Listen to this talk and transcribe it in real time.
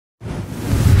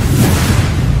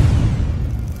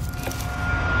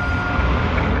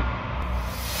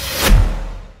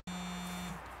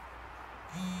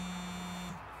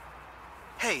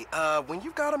When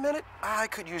you've got a minute, I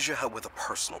could use your help with a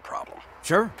personal problem.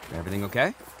 Sure. Everything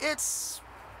okay? It's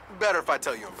better if I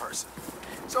tell you in person.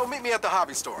 So meet me at the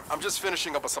hobby store. I'm just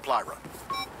finishing up a supply run.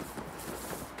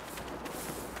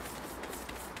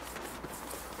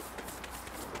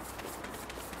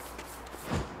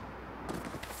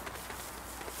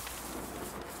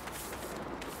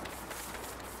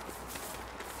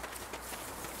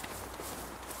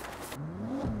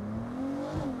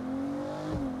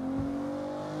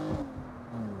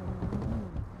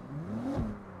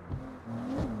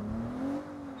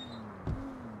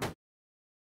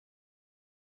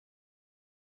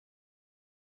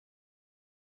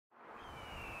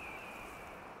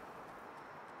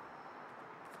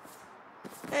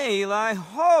 Hey, Eli.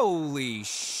 Holy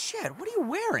shit. What are you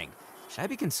wearing? Should I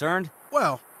be concerned?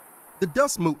 Well, the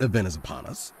Dust Moot event is upon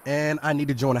us, and I need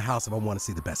to join a house if I want to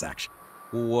see the best action.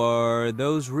 Were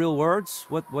those real words?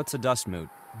 What's a dust moot?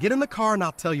 Get in the car and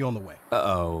I'll tell you on the way.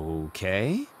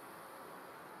 Okay.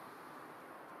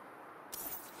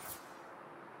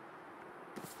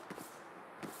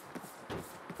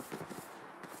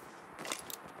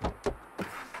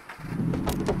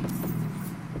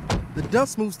 The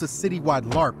Dust Moot's the citywide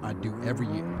LARP I do every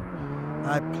year.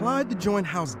 I applied to join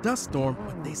House Duststorm,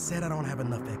 but they said I don't have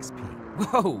enough XP.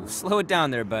 Whoa, slow it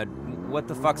down there, bud. What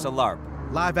the fuck's a LARP?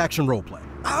 Live action roleplay.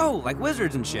 Oh, like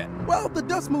wizards and shit. Well, the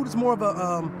Dust Moot is more of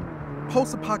a,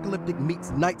 post-apocalyptic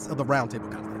meets Knights of the Round Table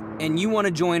kind of thing. And you want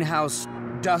to join House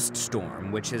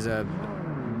Duststorm, which is a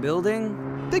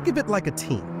building? Think of it like a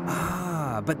team.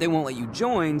 Ah, but they won't let you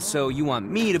join, so you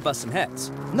want me to bust some heads.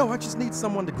 No, I just need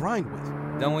someone to grind with.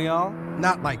 Don't we all?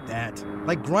 Not like that.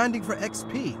 Like grinding for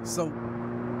XP, so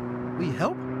we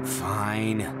help?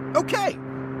 Fine. Okay!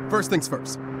 First things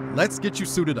first. Let's get you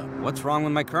suited up. What's wrong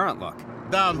with my current look?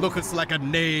 Thou lookest like a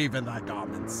knave in thy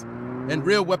garments, and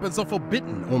real weapons are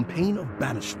forbidden on pain of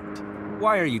banishment.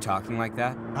 Why are you talking like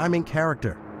that? I'm in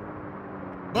character.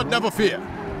 But never fear.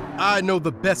 I know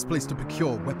the best place to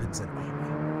procure weapons and armor.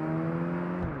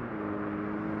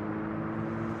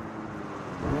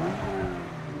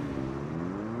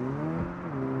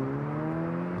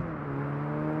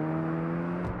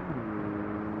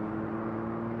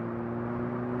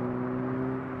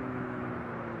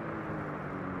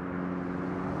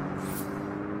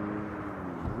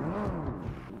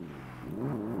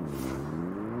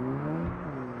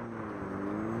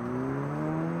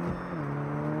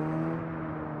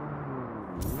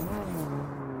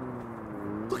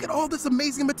 Look at all this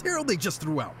amazing material they just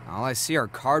threw out. All I see are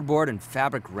cardboard and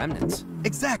fabric remnants.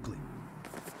 Exactly.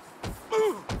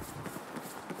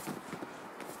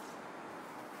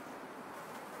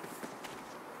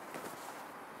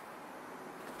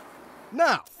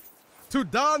 Now, to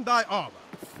don thy armor.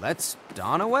 Let's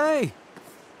don away.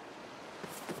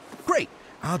 Great.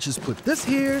 I'll just put this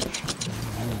here,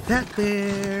 that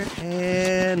there,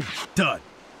 and done.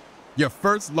 Your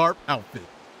first LARP outfit.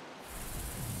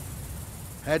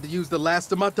 Had to use the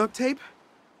last of my duct tape,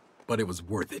 but it was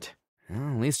worth it.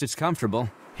 Well, at least it's comfortable.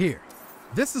 Here,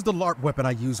 this is the LARP weapon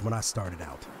I used when I started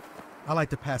out. I like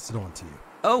to pass it on to you.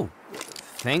 Oh,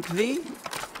 thank thee?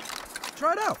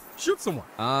 Try it out. Shoot someone.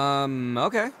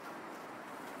 Okay.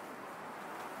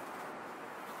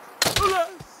 Alas,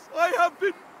 I have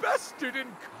been bested in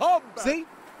combat. See?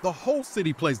 The whole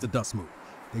city plays the Dust Moot.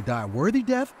 They die a worthy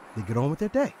death, they get on with their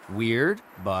day. Weird,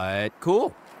 but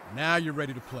cool. Now you're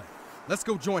ready to play. Let's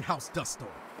go join House Duststorm.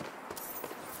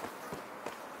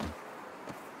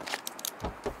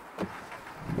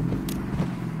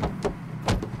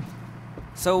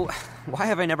 So, why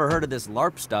have I never heard of this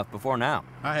LARP stuff before now?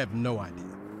 I have no idea.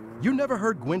 You never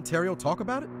heard Gwen Terrio talk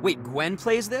about it? Wait, Gwen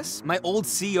plays this? My old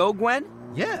CO Gwen?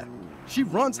 Yeah, she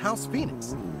runs House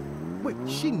Phoenix. Wait,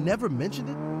 she never mentioned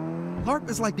it? LARP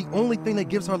is like the only thing that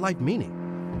gives her life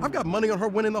meaning. I've got money on her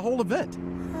winning the whole event.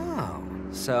 Oh,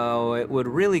 so it would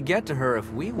really get to her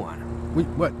if we won.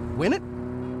 What, win it?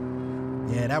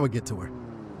 Yeah, that would get to her.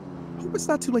 Hope it's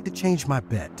not too late to change my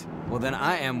bet. Well, then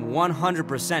I am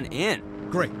 100% in.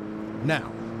 Great.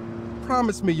 Now,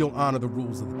 promise me you'll honor the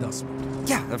rules of the Dust Moot.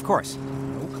 Yeah, of course.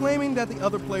 No claiming that the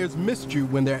other players missed you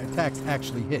when their attacks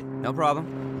actually hit. No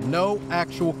problem. No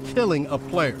actual killing of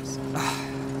players.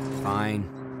 Fine.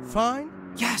 Fine?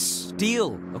 Yes,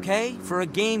 deal, okay? For a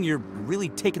game, you're really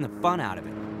taking the fun out of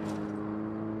it.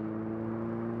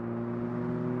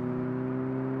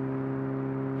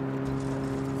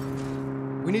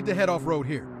 We need to head off-road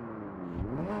here.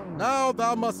 Now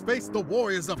thou must face the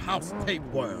warriors of House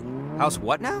Tapeworm. House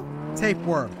what now?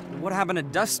 Tapeworm. What happened to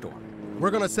Duststorm? We're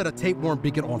gonna set a tapeworm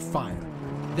beacon on fire.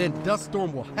 Then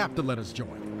Duststorm will have to let us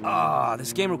join. Ah,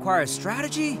 this game requires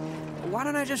strategy? Why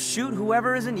don't I just shoot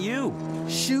whoever isn't you?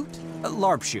 Shoot?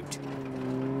 LARP shoot.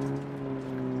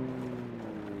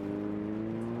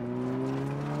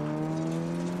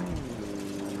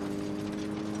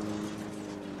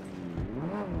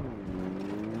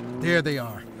 There they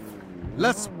are.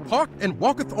 Let's park and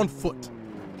walketh on foot.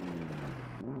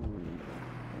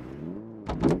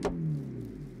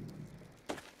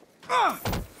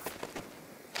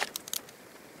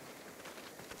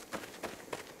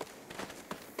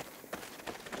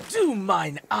 Do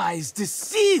mine eyes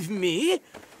deceive me?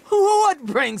 What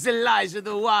brings Elijah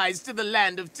the Wise to the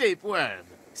land of Tapeworm?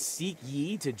 Seek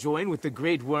ye to join with the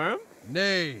Great Worm?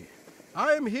 Nay,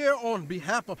 I am here on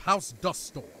behalf of House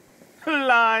Duststorm.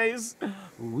 Lies.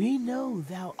 We know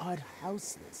thou art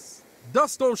houseless.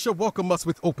 Duststorm shall welcome us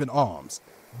with open arms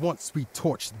once we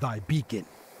torch thy beacon.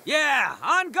 Yeah,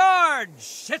 on guard,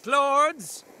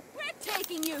 shitlords! We're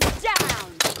taking you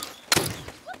down!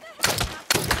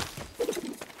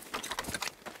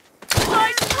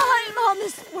 My time on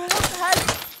this world has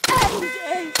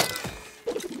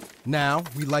ended! Now,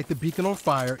 we light the beacon on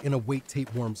fire and await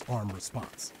Tapeworm's arm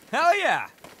response. Hell yeah!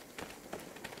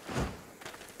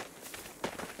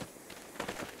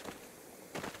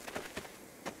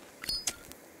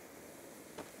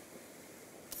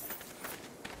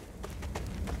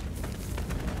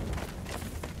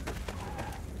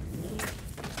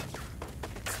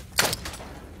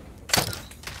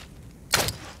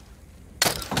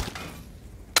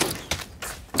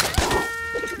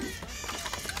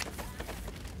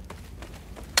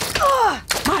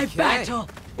 My battle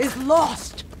is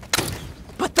lost,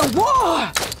 but the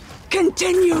war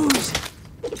continues.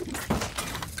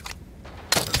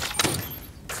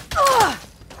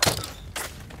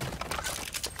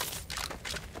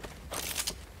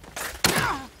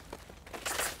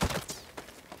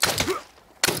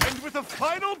 And with a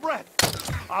final breath,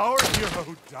 our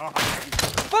hero dies.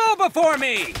 Fall before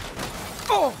me!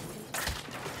 Oh!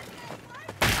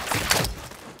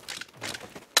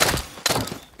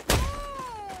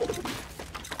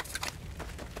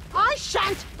 I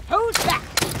shan't hold back.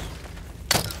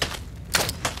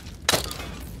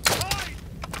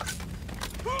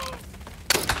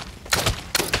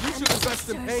 You should invest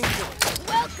in painkillers.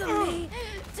 Welcome me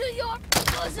to your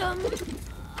bosom!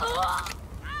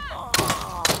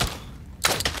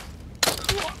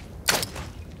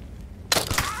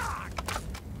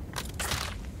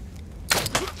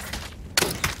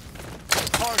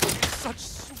 Parting is such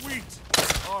sweet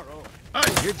sorrow.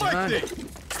 You're done.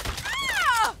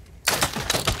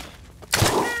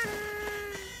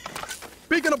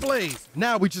 Beacon ablaze!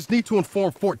 Now we just need to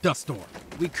inform Fort Duststorm.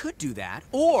 We could do that,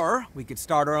 or we could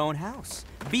start our own house.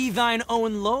 Be thine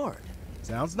own lord.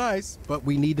 Sounds nice, but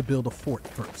we need to build a fort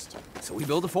first. So we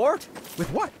build a fort?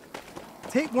 With what?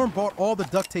 Tapeworm bought all the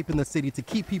duct tape in the city to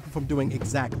keep people from doing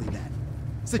exactly that.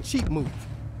 It's a cheap move,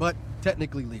 but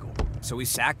technically legal. So we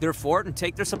sack their fort and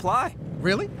take their supply.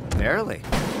 Really? Barely.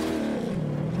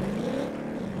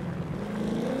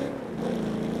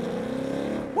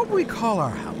 What would we call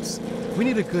our house? We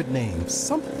need a good name,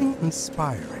 something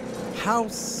inspiring.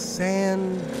 House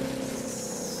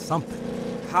something.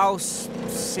 House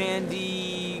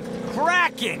Sandy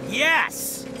Kraken,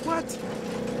 yes! What?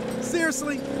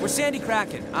 Seriously? We're Sandy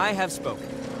Kraken. I have spoken.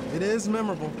 It is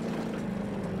memorable.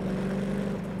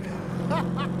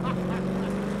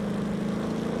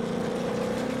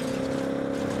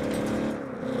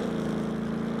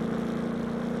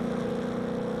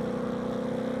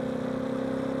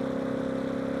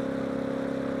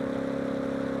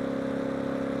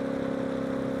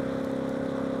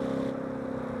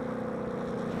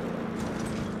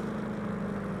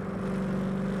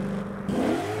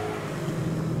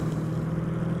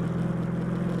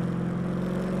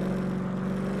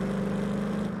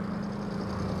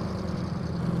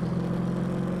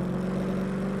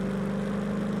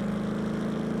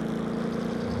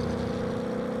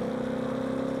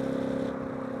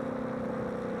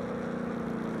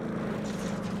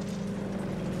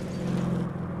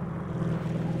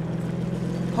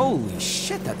 Holy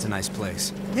shit, that's a nice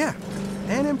place. Yeah,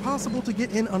 and impossible to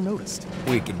get in unnoticed.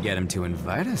 We could get him to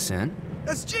invite us in.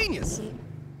 That's genius!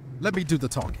 Let me do the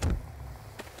talking.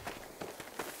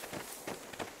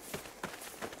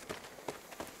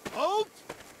 Halt!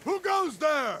 Who goes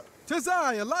there? 'Tis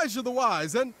I, Elijah the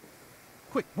Wise, and...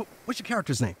 Quick, what's your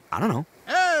character's name? I don't know.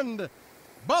 And...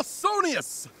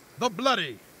 Bosonius the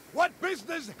Bloody. What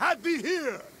business had thee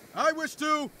here? I wish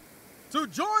to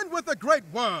join with the Great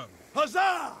Worm.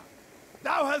 Huzzah!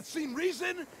 Thou hast seen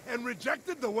reason and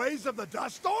rejected the ways of the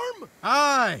Duststorm?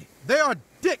 Aye, they are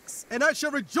dicks, and I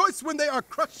shall rejoice when they are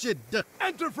crushed.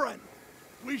 Enter, friend.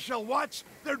 We shall watch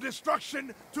their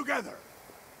destruction together.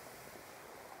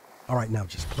 All right, now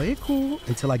just play it cool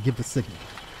until I give the signal.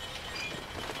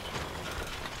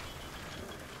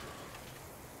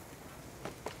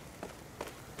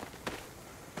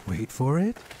 Wait for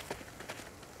it.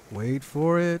 Wait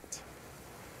for it.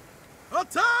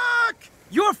 Attack!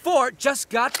 Your fort just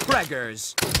got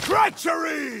preggers.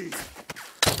 Treachery!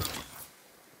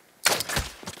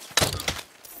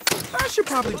 I should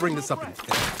probably bring this up in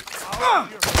film. I'm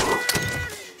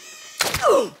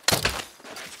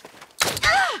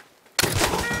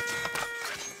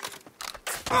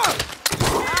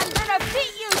gonna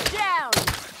beat you down!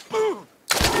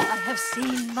 I have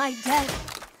seen my death,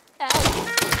 and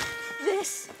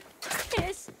this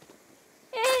is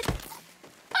it.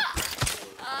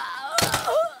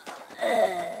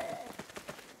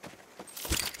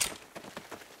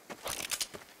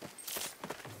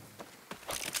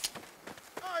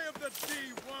 I am the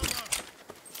dewormer.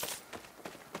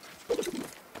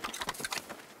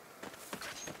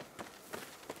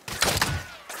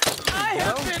 I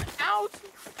have been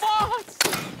outfought!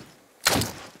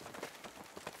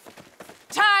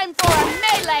 Time for a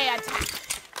melee attack!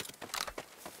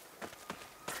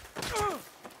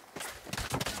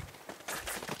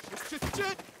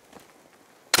 Shit.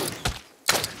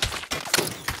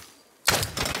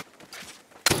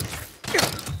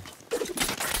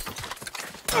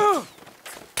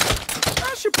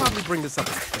 I should probably bring this up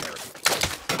in therapy.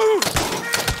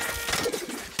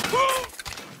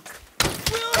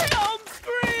 Wilhelm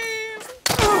scream!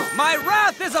 My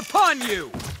wrath is upon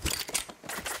you!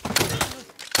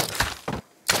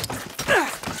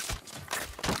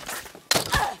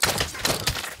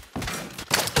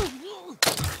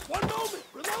 One moment,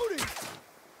 reloading.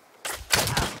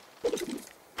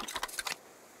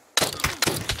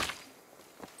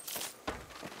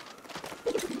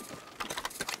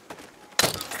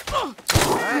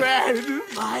 Red,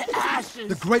 my ashes!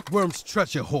 The Great Worm's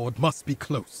treasure hoard must be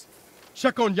close.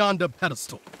 Check on yonder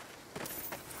pedestal.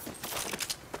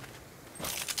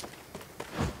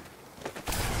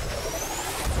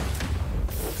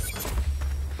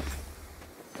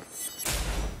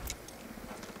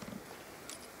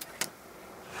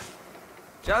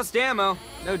 Just ammo,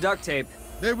 no duct tape.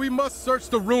 Then we must search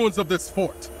the ruins of this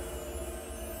fort.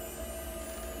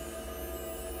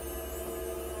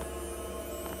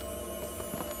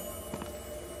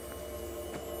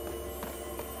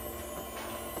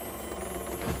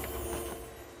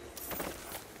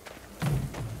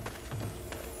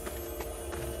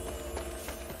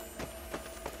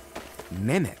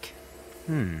 Mimic.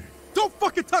 Don't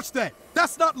fucking touch that!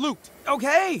 That's not loot!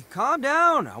 Okay, calm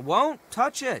down. I won't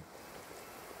touch it.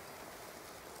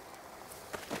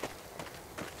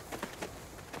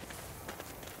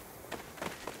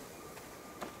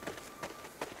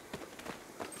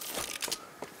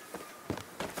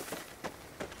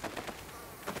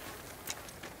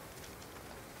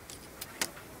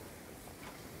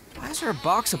 Why is there a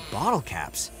box of bottle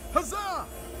caps? Huzzah!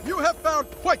 You have found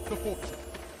quite the fortune.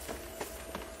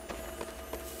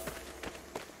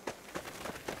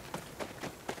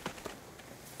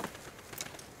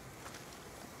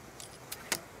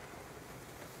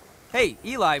 Hey,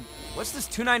 Eli, what's this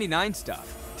 $2.99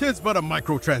 stuff? 'Tis but a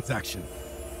microtransaction.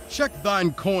 Check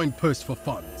thine coin purse for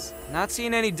funds. Not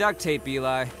seeing any duct tape,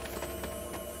 Eli.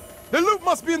 The loot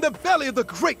must be in the belly of the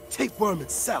great tapeworm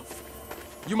itself.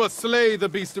 You must slay the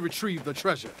beast to retrieve the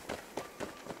treasure.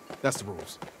 That's the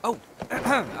rules. Oh,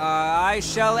 I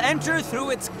shall enter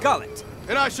through its gullet.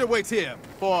 And I shall wait here,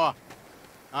 for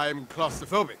I am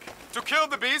claustrophobic. To kill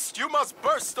the beast, you must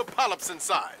burst the polyps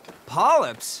inside.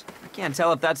 Polyps? I can't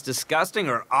tell if that's disgusting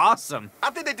or awesome. I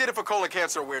think they did it for Colon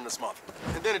Cancer Awareness Month,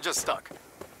 and then it just stuck.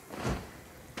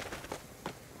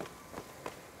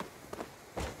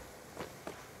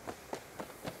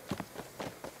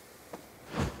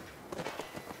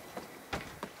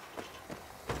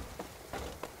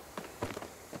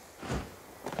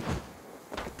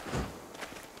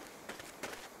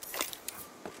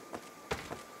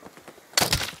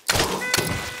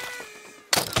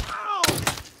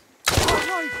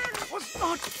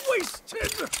 Not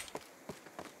wasted!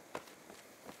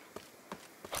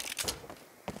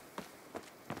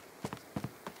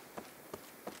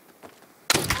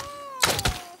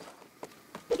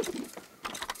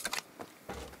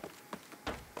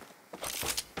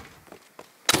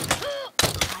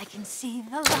 I can see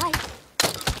the light.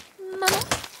 Mama,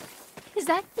 is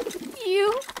that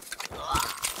you?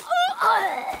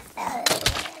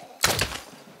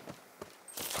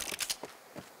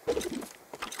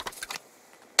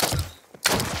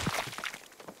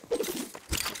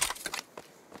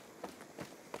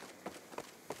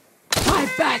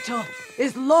 battle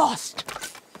is lost,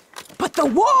 but the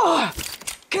war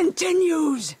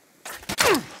continues.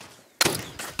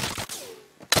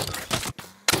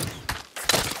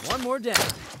 One more down.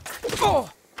 Oh!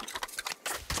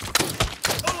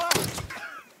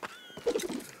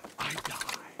 I die.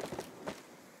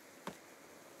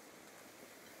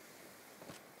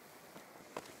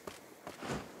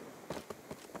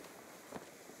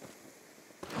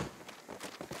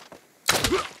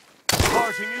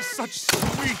 Parting is such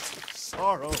sweet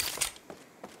sorrow.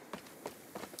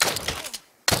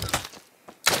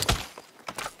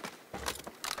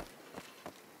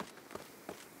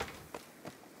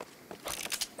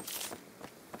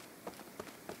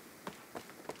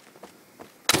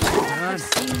 I've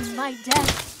seen my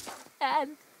death,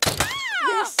 and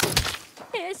this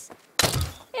is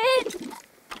it.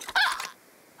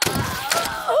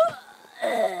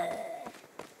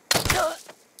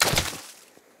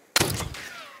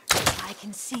 I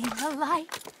can see the light.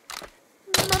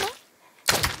 Mama,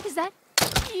 is that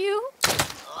you?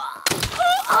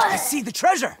 I see the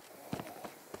treasure!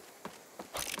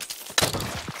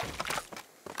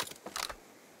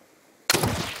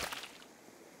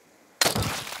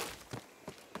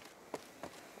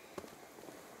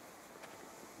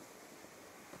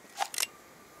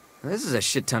 This is a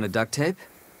shit ton of duct tape.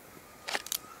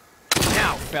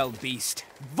 Now, fell beast,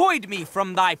 void me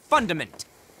from thy fundament!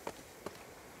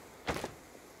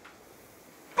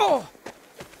 Oh!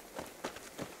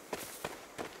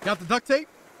 Got the duct tape?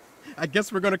 I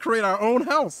guess we're gonna create our own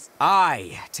house.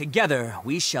 Aye, together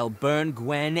we shall burn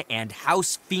Gwen and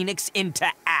House Phoenix into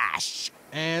ash.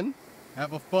 And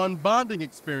have a fun bonding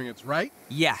experience, right?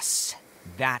 Yes,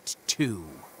 that too.